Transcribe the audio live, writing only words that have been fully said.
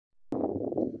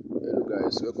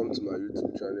guys, welcome to my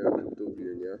YouTube channel Crypto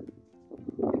Billionaire.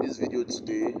 In this video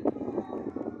today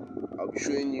I'll be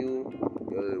showing you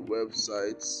a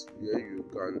website where you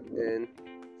can earn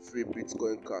free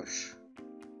BitcoinCash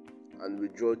and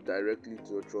withdraw directly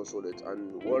to your trust wallet.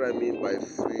 And what I mean by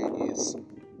free is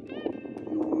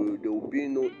there will be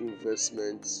no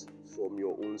investment from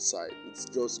your own side. It's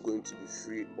just going to be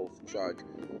free of charge.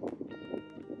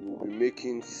 You will be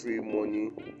making free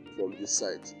money from this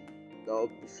site. Now,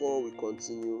 before we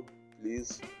continue,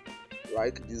 please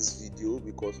like this video,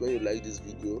 because when you like this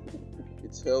video,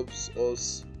 it helps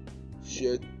us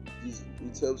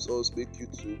make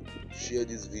YouTube share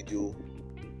this video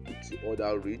to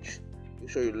other reach.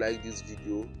 Make sure you like this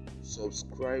video,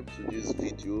 subscribe to this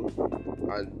video,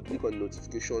 and click on the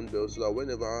notification bell so that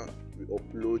whenever we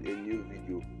upload a new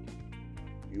video,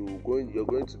 you're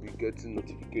going to be getting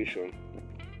notification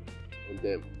on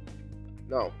them.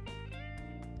 Now,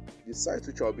 the site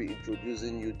which I'll be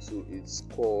introducing you to is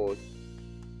called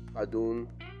pardon.cc.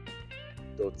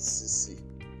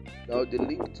 Now, the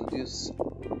link to this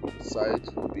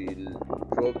site will be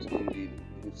dropped in the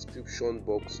description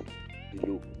box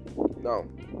below. Now,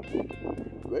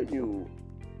 when you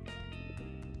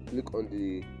click on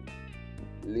the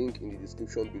link in the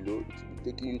description below, it will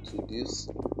be taking you to this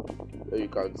where you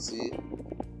can see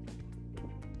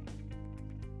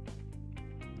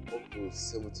up to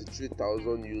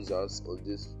 73,000 users on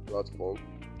this platform.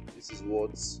 This is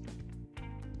what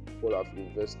people have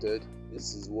invested.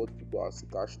 This is what people have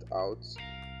cashed out.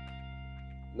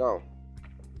 Now,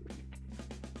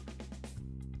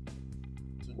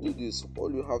 to do this,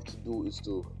 all you have to do is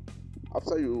to,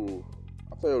 after your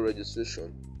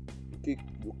registration, you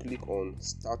click on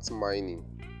start mining.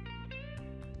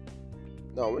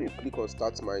 Now, when you click on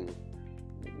start mining,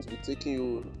 it will be taking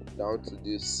you down to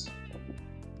this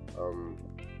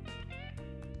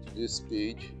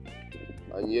page,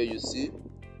 and here you see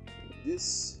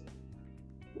this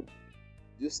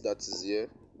that is here.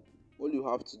 All you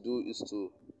have to do is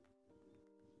to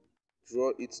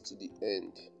draw it to the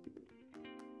end,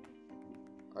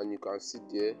 and you can see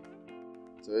there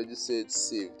it already said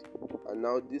saved. And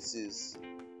now this is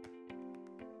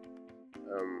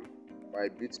my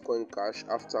BitcoinCash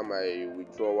after my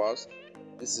withdrawals.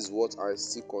 This is what I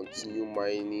still continue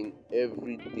mining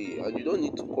every day, and you don't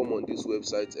need to come on this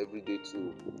website every day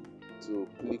to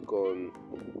click on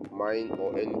mine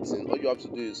or anything. All you have to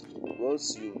do is,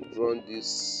 once you've drawn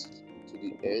this to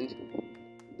the end,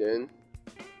 then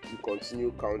you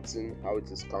continue counting how it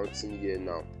is counting here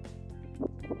now.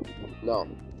 Now,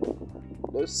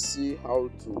 let's see how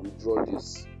to withdraw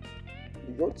this. If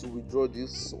you want to withdraw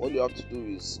this, all you have to do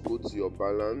is go to your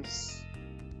balance.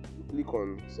 You click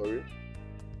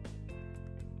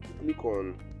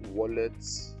on wallet,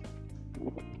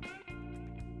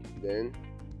 then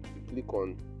you click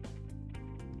on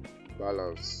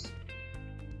balance.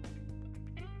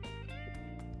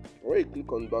 When you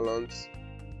click on balance,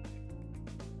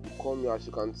 you come here. As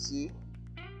you can see,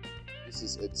 this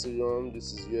is Ethereum,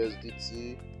 this is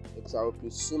USDT,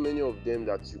 XRP, so many of them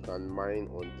that you can mine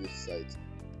on this site.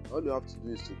 All you have to do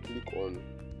is to click on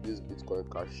this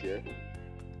BitcoinCash here.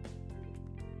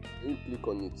 When you click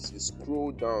on it, you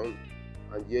scroll down,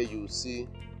 and here you see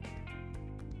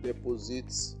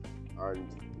deposits and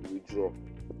withdraw.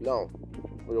 Now,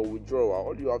 for your withdrawal,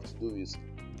 all you have to do is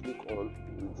click on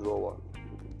withdrawal.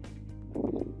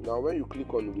 Now, when you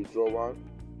click on withdrawal,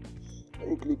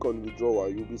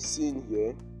 you'll be seeing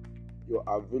here your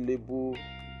available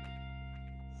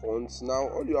funds. Now,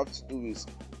 all you have to do is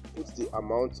put the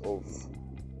amount of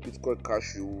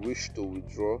BitcoinCash you wish to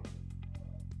withdraw.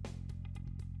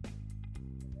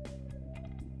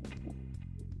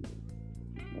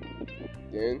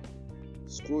 Then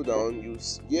scroll down, you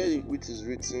hear which is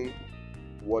written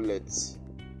wallet.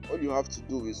 All you have to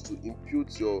do is to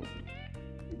input your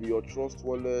trust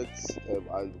wallet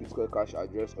and BitcoinCash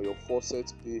address, or your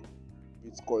faucet pay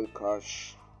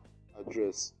BitcoinCash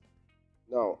address.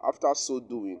 Now, after so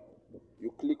doing,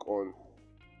 you click on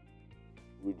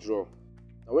withdraw.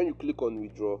 Now, when you click on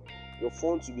withdraw, your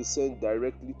funds will be sent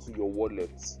directly to your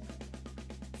wallet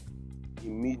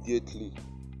immediately.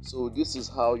 So this is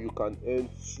how you can earn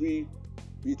free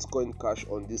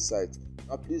BitcoinCash on this site.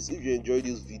 Now, please, if you enjoyed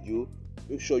this video,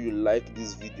 make sure you like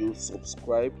this video,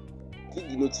 subscribe, click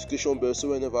the notification bell so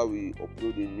whenever we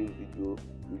upload a new video,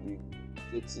 you'll be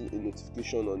getting a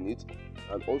notification on it.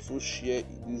 And also share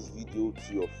this video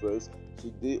to your friends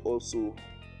so they also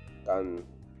can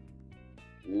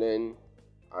learn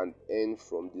and earn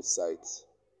from this site.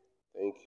 Thank you.